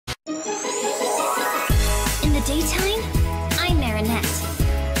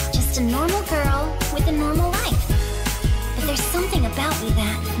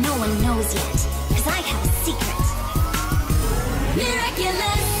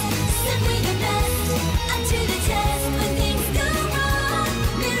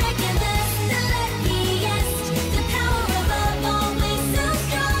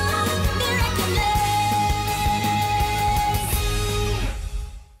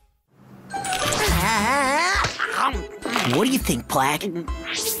What do you think, Plaque?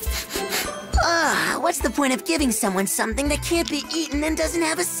 What's the point of giving someone something that can't be eaten and doesn't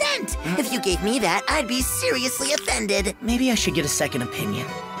have a scent? If you gave me that, I'd be seriously offended. Maybe I should get a second opinion.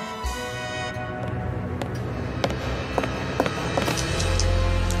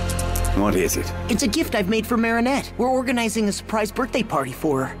 What is it? It's a gift I've made for Marinette. We're organizing a surprise birthday party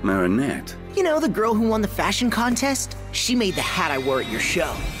for her. Marinette? You know, the girl who won the fashion contest? She made the hat I wore at your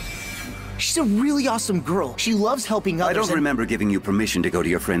show. She's a really awesome girl. She loves helping others. I don't remember giving you permission to go to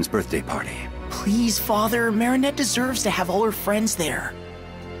your friend's birthday party. Please, Father. Marinette deserves to have all her friends there.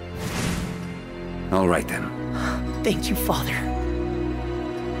 All right, then. Thank you, Father.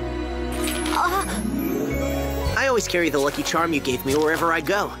 I always carry the lucky charm you gave me wherever I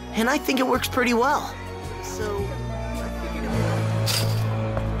go, and I think it works pretty well. So, I figured it would...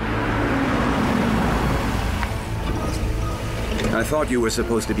 I thought you were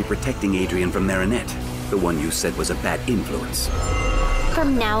supposed to be protecting Adrian from Marinette, the one you said was a bad influence.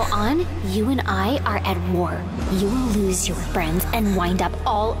 From now on, you and I are at war. You will lose your friends and wind up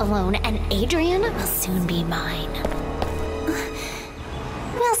all alone, and Adrian will soon be mine.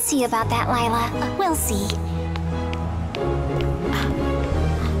 We'll see about that, Lila. We'll see.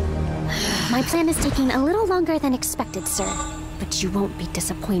 My plan is taking a little longer than expected, sir, but you won't be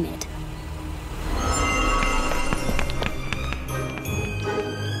disappointed.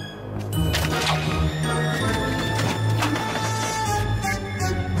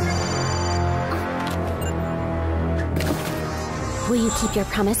 Will you keep your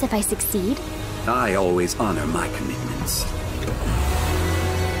promise if I succeed? I always honor my commitments.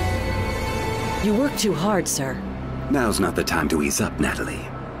 You work too hard, sir. Now's not the time to ease up, Natalie.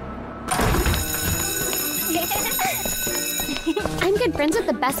 I'm good friends with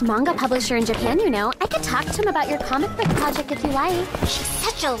the best manga publisher in Japan, you know. I could talk to him about your comic book project if you like. She's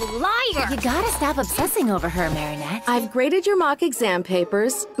such a liar! You gotta stop obsessing over her, Marinette. I've graded your mock exam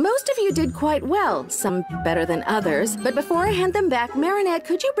papers. Most of you did quite well, some better than others. But before I hand them back, Marinette,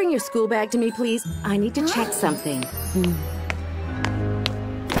 could you bring your school bag to me, please? I need to check something.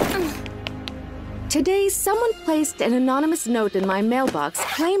 Today, someone placed an anonymous note in my mailbox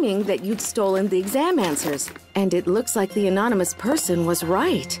claiming that you'd stolen the exam answers. And it looks like the anonymous person was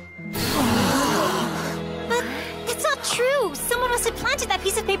right. But it's not true! Someone must have planted that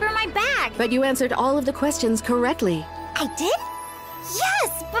piece of paper in my bag! But you answered all of the questions correctly. I did?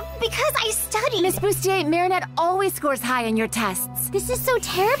 Yes, but because I studied. Miss Bustier, Marinette always scores high on your tests. This is so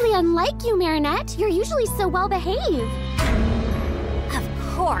terribly unlike you, Marinette. You're usually so well-behaved.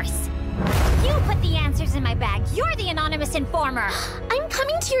 Of course. You put the answers in my bag. You're the anonymous informer. I'm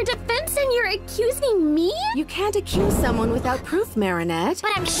coming to your defense and you're accusing me? You can't accuse someone without proof, Marinette.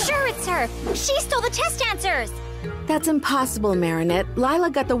 But I'm sure it's her. She stole the test answers. That's impossible, Marinette. Lila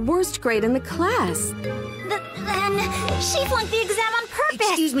got the worst grade in the class. Then she flunked the exam on purpose.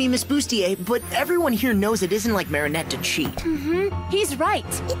 Excuse me, Miss Bustier, but everyone here knows it isn't like Marinette to cheat. He's right.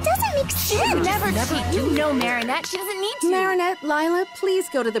 It doesn't make sense. Never cheat. You know Marinette. She doesn't need to. Marinette, Lila, please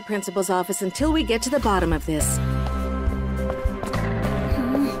go to the principal's office until we get to the bottom of this.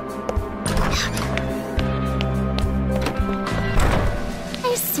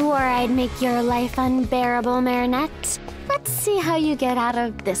 I swore I'd make your life unbearable, Marinette. Let's see how you get out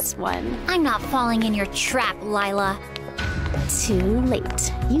of this one. I'm not falling in your trap, Lila. Too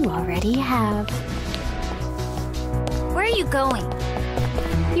late. You already have. Where are you going?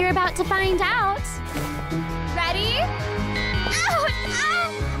 You're about to find out. Ready? Ouch!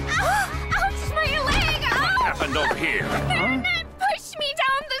 Ow! Ow! Ouch! My leg! Ow! What happened over here? Marinette pushed me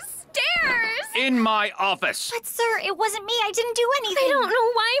down the stairs! In my office! But sir, it wasn't me. I didn't do anything. I don't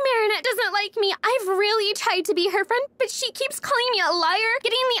know why Marinette doesn't like me. I've really tried to be her friend, but she keeps calling me a liar,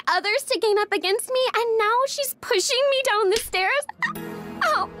 getting the others to gang up against me, and now she's pushing me down the stairs.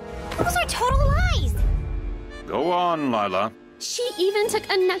 Oh, those are total lies. Go on, Lila. She even took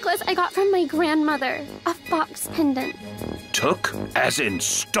a necklace I got from my grandmother, a fox pendant. Took? As in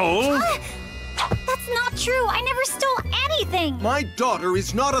stole? That's not true. I never stole anything. My daughter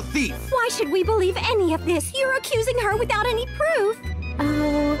is not a thief. Why should we believe any of this? You're accusing her without any proof.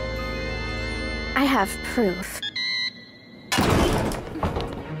 Oh, I have proof.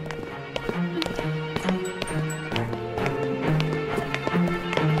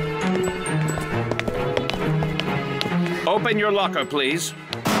 Open your locker, please.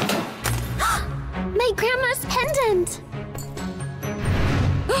 My grandma's pendant.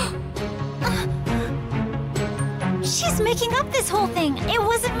 She's making up this whole thing. It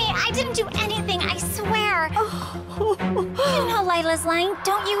wasn't me. I didn't do anything, I swear. You know Lila's lying,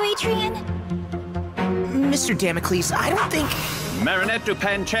 don't you, Adrian? Mr. Damocles, I don't think... Marinette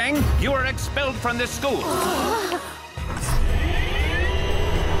Dupin Chang, you are expelled from this school.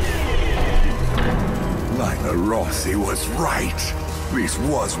 Lila Rossi was right. This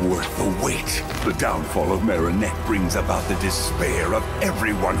was worth the wait. The downfall of Marinette brings about the despair of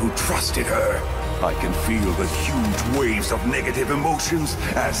everyone who trusted her. I can feel the huge waves of negative emotions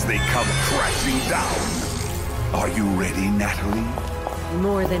as they come crashing down. Are you ready, Natalie?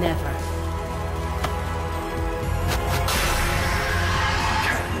 More than ever.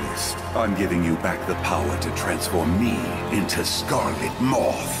 Catalyst, I'm giving you back the power to transform me into Scarlet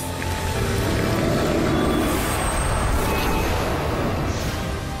Moth.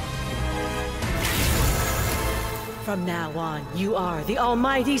 From now on, you are the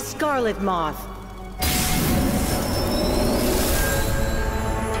almighty Scarlet Moth.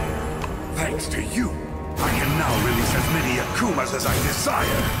 Thanks to you, I can now release as many Akumas as I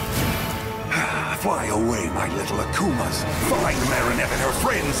desire. Fly away, my little Akumas. Find Marinette and her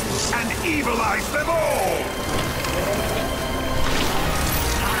friends, and evilize them all!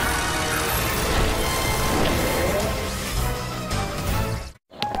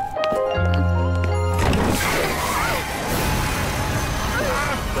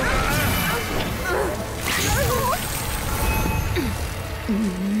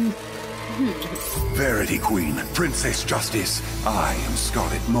 Verity Queen, Princess Justice, I am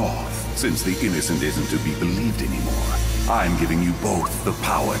Scarlet Moth. Since the innocent isn't to be believed anymore, I'm giving you both the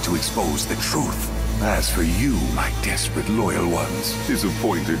power to expose the truth. As for you, my desperate loyal ones,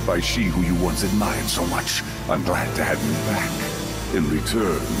 disappointed by she who you once admired so much, I'm glad to have you back. In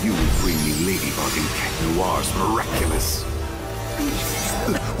return, you will bring me Ladybug and Cat Noir's Miraculous.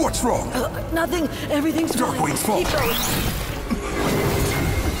 What's wrong? Nothing. Everything's fine. Darkwing's fault. Keep going.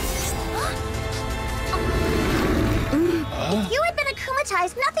 If you had been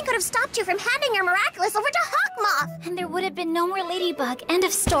akumatized, nothing could have stopped you from handing your Miraculous over to Hawkmoth. And there would have been no more Ladybug. End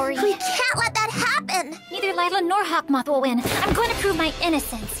of story. We can't let that happen. Neither Lila nor Hawkmoth will win. I'm going to prove my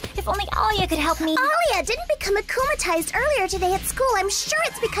innocence. If only Alia could help me. Alia didn't become akumatized earlier today at school. I'm sure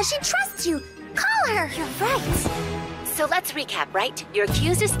it's because she trusts you. Call her. You're right. So let's recap, right? You're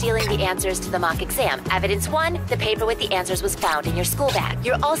accused of stealing the answers to the mock exam. Evidence 1, the paper with the answers was found in your school bag.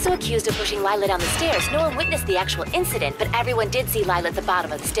 You're also accused of pushing Lila down the stairs. No one witnessed the actual incident, but everyone did see Lila at the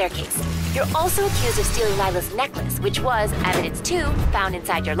bottom of the staircase. You're also accused of stealing Lila's necklace, which was, evidence 2, found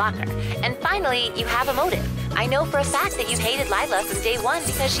inside your locker. And finally, you have a motive. I know for a fact that you've hated Lila from day 1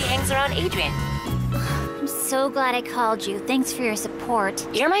 because she hangs around Adrian. I'm so glad I called you. Thanks for your support.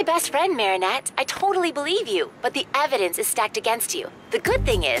 You're my best friend, Marinette. I totally believe you, but the evidence is stacked against you. The good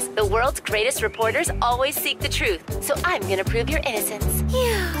thing is, the world's greatest reporters always seek the truth, so I'm gonna prove your innocence.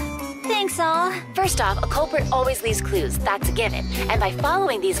 Phew. Thanks, all. First off, a culprit always leaves clues. That's a given. And by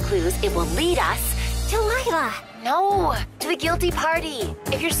following these clues, it will lead us to Lila. No, to the guilty party.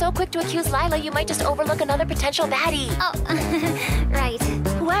 If you're so quick to accuse Lila, you might just overlook another potential baddie. Oh, right.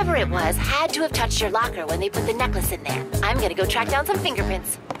 Whoever it was had to have touched your locker when they put the necklace in there. I'm gonna go track down some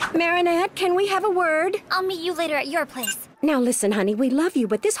fingerprints. Marinette, can we have a word? I'll meet you later at your place. Now listen, honey, we love you,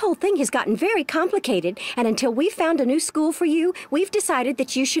 but this whole thing has gotten very complicated, and until we've found a new school for you, we've decided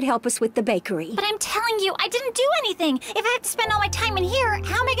that you should help us with the bakery. But I'm telling you, I didn't do anything. If I have to spend all my time in here,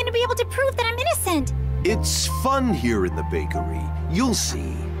 how am I going to be able to prove that I'm innocent? It's fun here in the bakery. You'll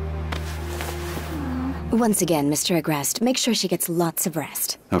see. Once again, Mr. Agreste, make sure she gets lots of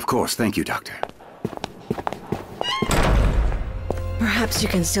rest. Of course, thank you, Doctor. Perhaps you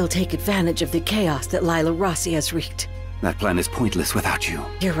can still take advantage of the chaos that Lila Rossi has wreaked. That plan is pointless without you.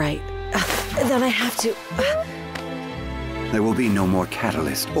 You're right. Then I have to... There will be no more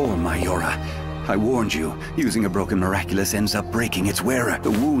Catalyst or Mayora. I warned you, using a broken Miraculous ends up breaking its wearer.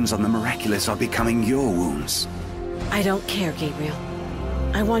 The wounds on the Miraculous are becoming your wounds. I don't care, Gabriel.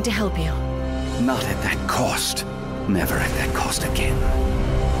 I want to help you. Not at that cost. Never at that cost again.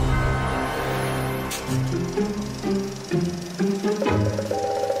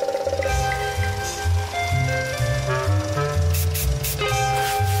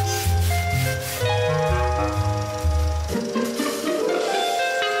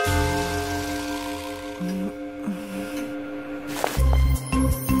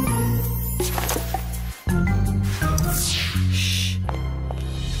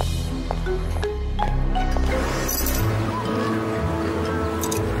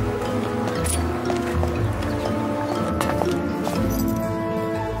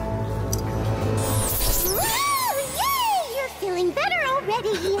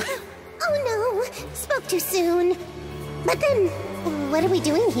 What are we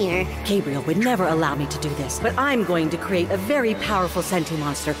doing here? Gabriel would never allow me to do this, but I'm going to create a very powerful Sentinel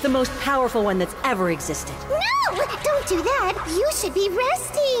monster, the most powerful one that's ever existed. No! Don't do that! You should be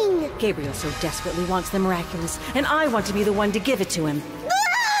resting! Gabriel so desperately wants the Miraculous, and I want to be the one to give it to him.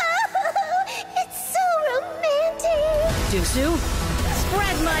 It's so Dusu.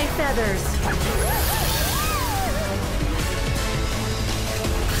 Spread my feathers.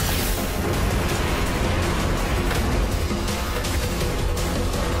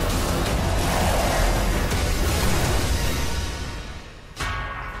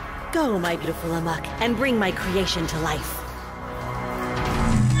 Go, my beautiful Amok, and bring my creation to life.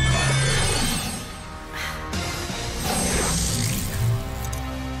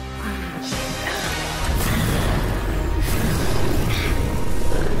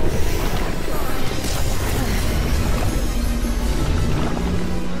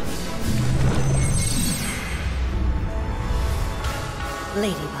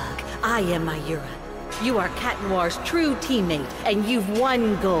 Ladybug, I am Mayura. You are Cat Noir's true teammate, and you've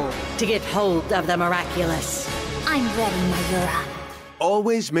one goal, to get hold of the Miraculous. I'm ready, Mayura.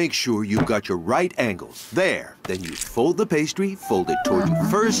 Always make sure you've got your right angles. There. Then you fold the pastry, fold it toward you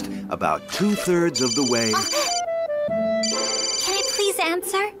first, about 2/3 of the way. Can I please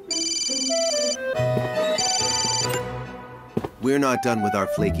answer? We're not done with our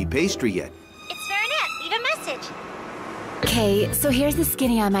flaky pastry yet. It's Marinette. Leave a message. Okay, so here's the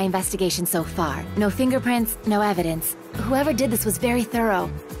skinny on my investigation so far. No fingerprints, no evidence. Whoever did this was very thorough.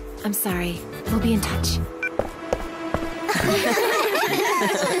 I'm sorry. We'll be in touch.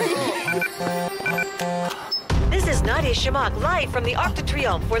 This is Nadia Shamak live from the Arc de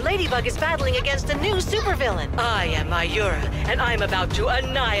Triomphe, where Ladybug is battling against a new supervillain. I am Mayura, and I'm about to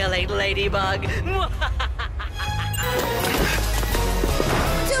annihilate Ladybug.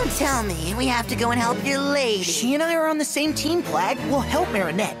 Don't tell me we have to go and help your lady. She and I are on the same team, Flag. We'll help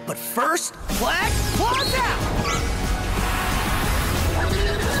Marinette, but first, Flag, claws out!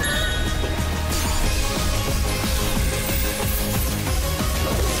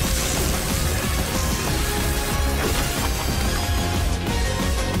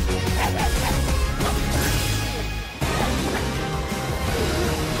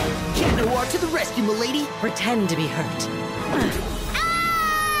 Cat Noir to the rescue, m'lady. Pretend to be hurt.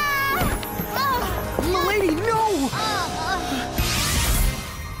 M'lady, no!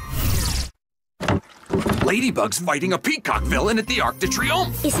 Ladybug's fighting a peacock villain at the Arc de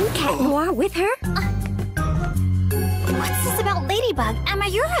Triomphe. Isn't Cat Noir with her? What's this about Ladybug and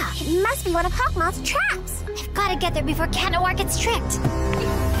Mayura? It must be one of Hawkmoth's traps. I've got to get there before Cat Noir gets tricked.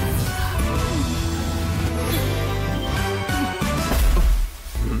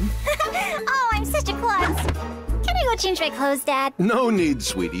 Oh, I'm such a klutz. Can I go change my clothes, Dad? No need,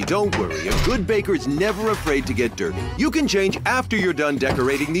 sweetie. Don't worry. A good baker's never afraid to get dirty. You can change after you're done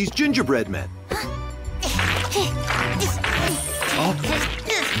decorating these gingerbread men.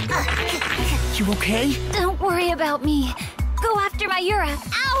 You okay? Don't worry about me. Go after Mayura.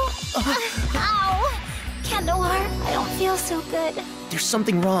 Ow! Ow! Cat Noir, I don't feel so good. There's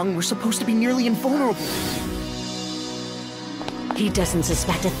something wrong. We're supposed to be nearly invulnerable. He doesn't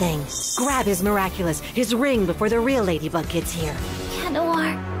suspect a thing. Grab his Miraculous, his ring, before the real Ladybug gets here. Cat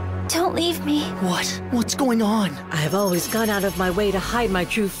Noir, don't leave me. What? What's going on? I have always gone out of my way to hide my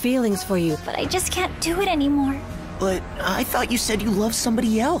true feelings for you. But I just can't do it anymore. But I thought you said you loved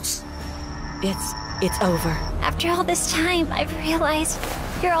somebody else. It's over. After all this time, I've realized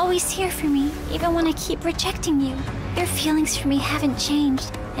you're always here for me, even when I keep rejecting you. Your feelings for me haven't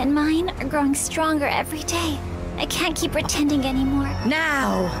changed, and mine are growing stronger every day. I can't keep pretending anymore.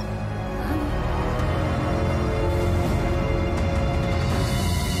 Now!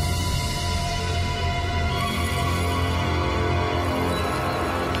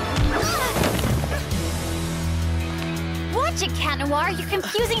 Watch it, Cat Noir. You're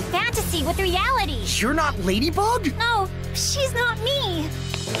confusing fantasy with reality. You're not Ladybug? No, she's not me.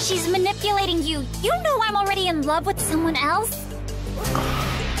 She's manipulating you. You know I'm already in love with someone else.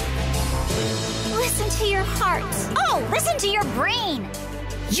 Listen to your heart. Oh, listen to your brain.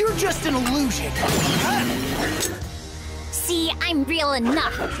 You're just an illusion. See, I'm real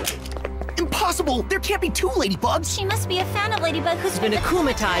enough. Impossible! There can't be two Ladybugs! She must be a fan of Ladybug who's been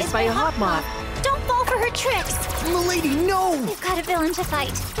akumatized by a Hawkmoth. Don't fall for her tricks! M'lady, no! We've got a villain to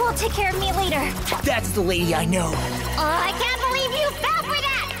fight. We'll take care of me later. That's the lady I know. I can't believe you fell for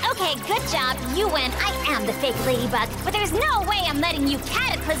that! Okay, good job. You win. I am the fake Ladybug, but there's no way I'm letting you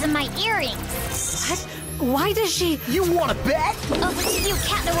cataclysm my earrings. What? Why does she... You want to bet? Over to you,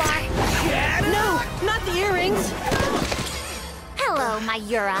 Cat Noir. No, not the earrings! Hello,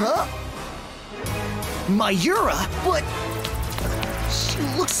 Mayura. Huh? Mayura? But... she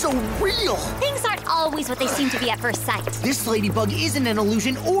looks so real! Things aren't always what they seem to be at first sight. This Ladybug isn't an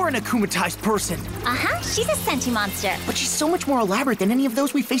illusion or an akumatized person. Uh-huh, she's a senti monster. But she's so much more elaborate than any of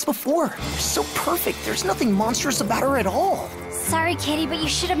those we faced before. She's so perfect, there's nothing monstrous about her at all. Sorry, Kitty, but you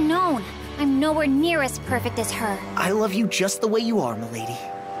should have known. I'm nowhere near as perfect as her. I love you just the way you are, milady.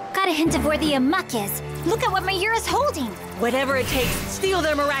 Got a hint of where the Amok is. Look at what Mayura's holding. Whatever it takes, steal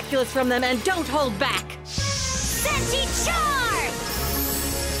their Miraculous from them and don't hold back. Senti Charge!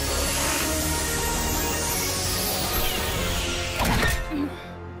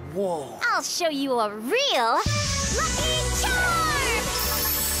 Whoa. I'll show you a real Lucky Charm!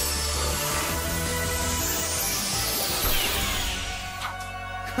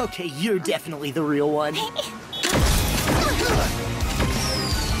 Okay, you're definitely the real one. Hey,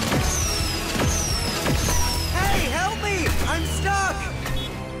 help me! I'm stuck!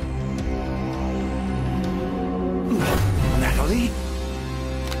 Natalie?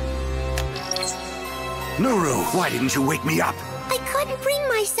 Nuru, why didn't you wake me up? I couldn't bring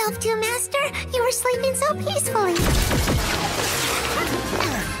myself to, Master. You were sleeping so peacefully.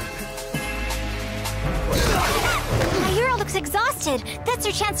 Mayura looks exhausted. That's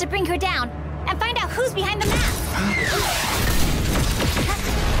our chance to bring her down and find out who's behind the mask.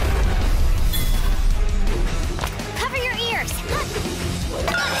 Cover your ears.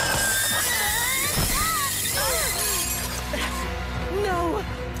 No!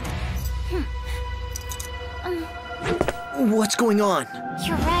 What's going on?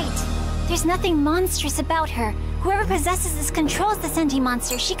 You're right. There's nothing monstrous about her. Whoever possesses this controls the Senti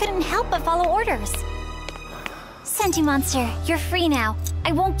Monster. She couldn't help but follow orders. Senti Monster, you're free now.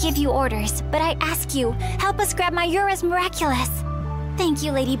 I won't give you orders, but I ask you, help us grab Mayura's Miraculous. Thank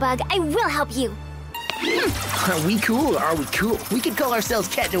you, Ladybug. I will help you. Are we cool or are we cool? We could call ourselves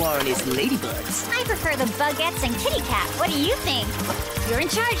Cat Noir and his ladybugs. I prefer the Bugettes and Kitty Cat. What do you think? You're in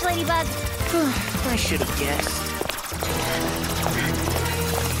charge, Ladybug. I should have guessed.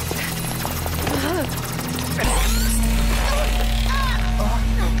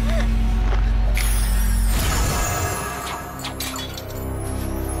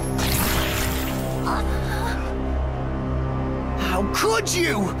 How could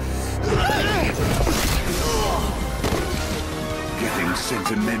you? Getting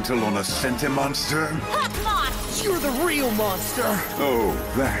sentimental on a Senti-monster? Hawkmoth! You're the real monster. Oh,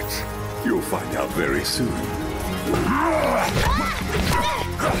 that. You'll find out very soon.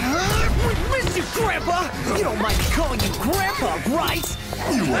 Miss you, Grandpa! You don't mind me calling you Grandpa, right?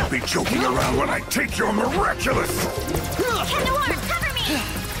 You won't be joking around when I take your Miraculous! Cat Noir, cover me!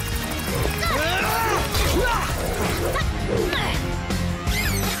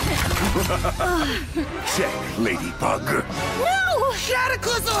 Check, Ladybug. No!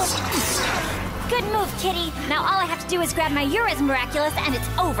 Cataclysm! Good move, Kitty. Now all I have to do is grab Mayura's Miraculous and it's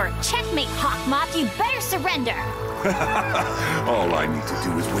over. Checkmate, Hawkmoth. You better surrender. All I need to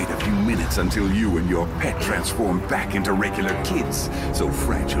do is wait a few minutes until you and your pet transform back into regular kids. So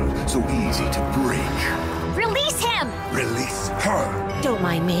fragile, so easy to break. Release him! Release her. Don't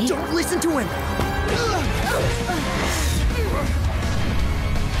mind me. Don't listen to him!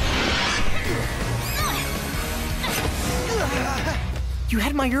 You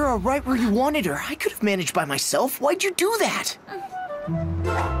had Mayura right where you wanted her. I could have managed by myself. Why'd you do that?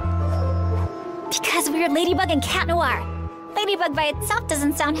 Because we're Ladybug and Cat Noir. Ladybug by itself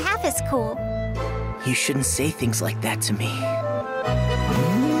doesn't sound half as cool. You shouldn't say things like that to me.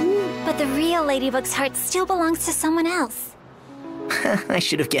 But the real Ladybug's heart still belongs to someone else. I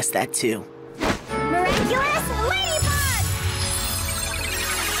should have guessed that too. Miraculous Ladybug!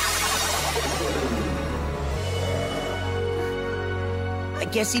 I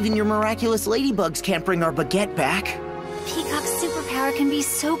guess even your miraculous ladybugs can't bring our baguette back. Peacock's superpower can be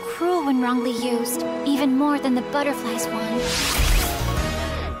so cruel when wrongly used, even more than the butterfly's one.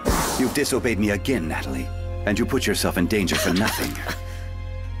 You've disobeyed me again, Natalie, and you put yourself in danger for nothing.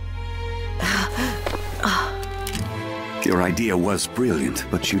 Your idea was brilliant,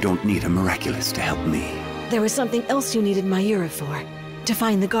 but you don't need a Miraculous to help me. There was something else you needed Mayura for. To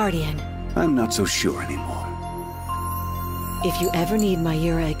find the Guardian. I'm not so sure anymore. If you ever need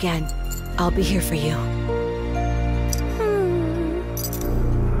Mayura again, I'll be here for you.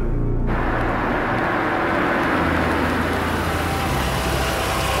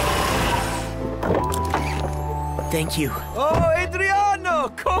 Thank you. Oh, Adriano!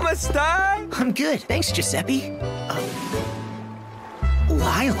 Come stai? I'm good. Thanks, Giuseppe.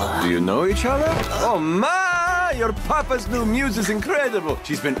 Lila. Do you know each other? Oh, ma! Your papa's new muse is incredible.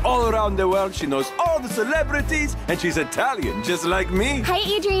 She's been all around the world. She knows all the celebrities, and she's Italian, just like me. Hi,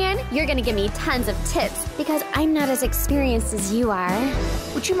 Adrian. You're gonna give me tons of tips because I'm not as experienced as you are.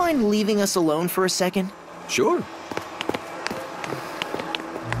 Would you mind leaving us alone for a second? Sure.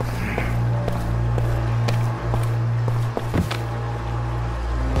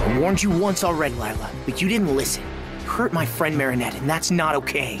 I warned you once already, Lila, but you didn't listen. You hurt my friend Marinette, and that's not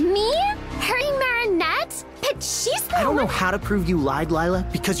okay. Me? Hurting Marinette? But she's the I don't know how to prove you lied, Lila,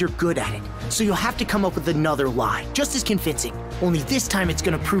 because you're good at it. So you'll have to come up with another lie, just as convincing. Only this time it's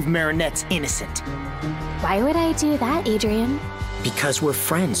gonna prove Marinette's innocent. Why would I do that, Adrian? Because we're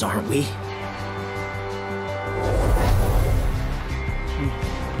friends, aren't we?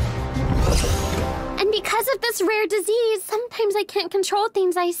 And because of this rare disease, sometimes I can't control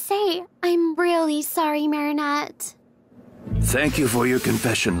things I say. I'm really sorry, Marinette. Thank you for your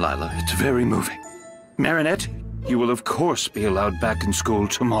confession, Lila. It's very moving. Marinette, you will of course be allowed back in school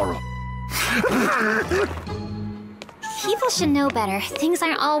tomorrow. People should know better. Things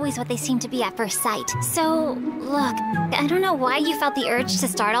aren't always what they seem to be at first sight. So, look, I don't know why you felt the urge to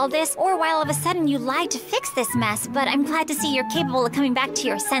start all this, or why all of a sudden you lied to fix this mess, but I'm glad to see you're capable of coming back to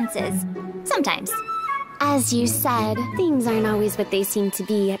your senses. Sometimes. As you said, things aren't always what they seem to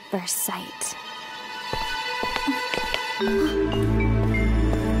be at first sight.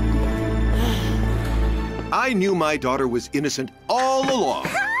 I knew my daughter was innocent all along.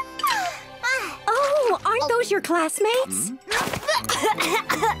 Oh, aren't those your classmates?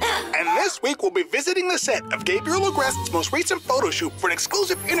 And this week we'll be visiting the set of Gabriel Agreste's most recent photo shoot for an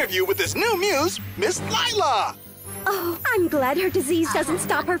exclusive interview with his new muse, Miss Lila. Oh, I'm glad her disease doesn't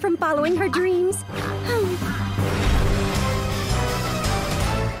stop her from following her dreams.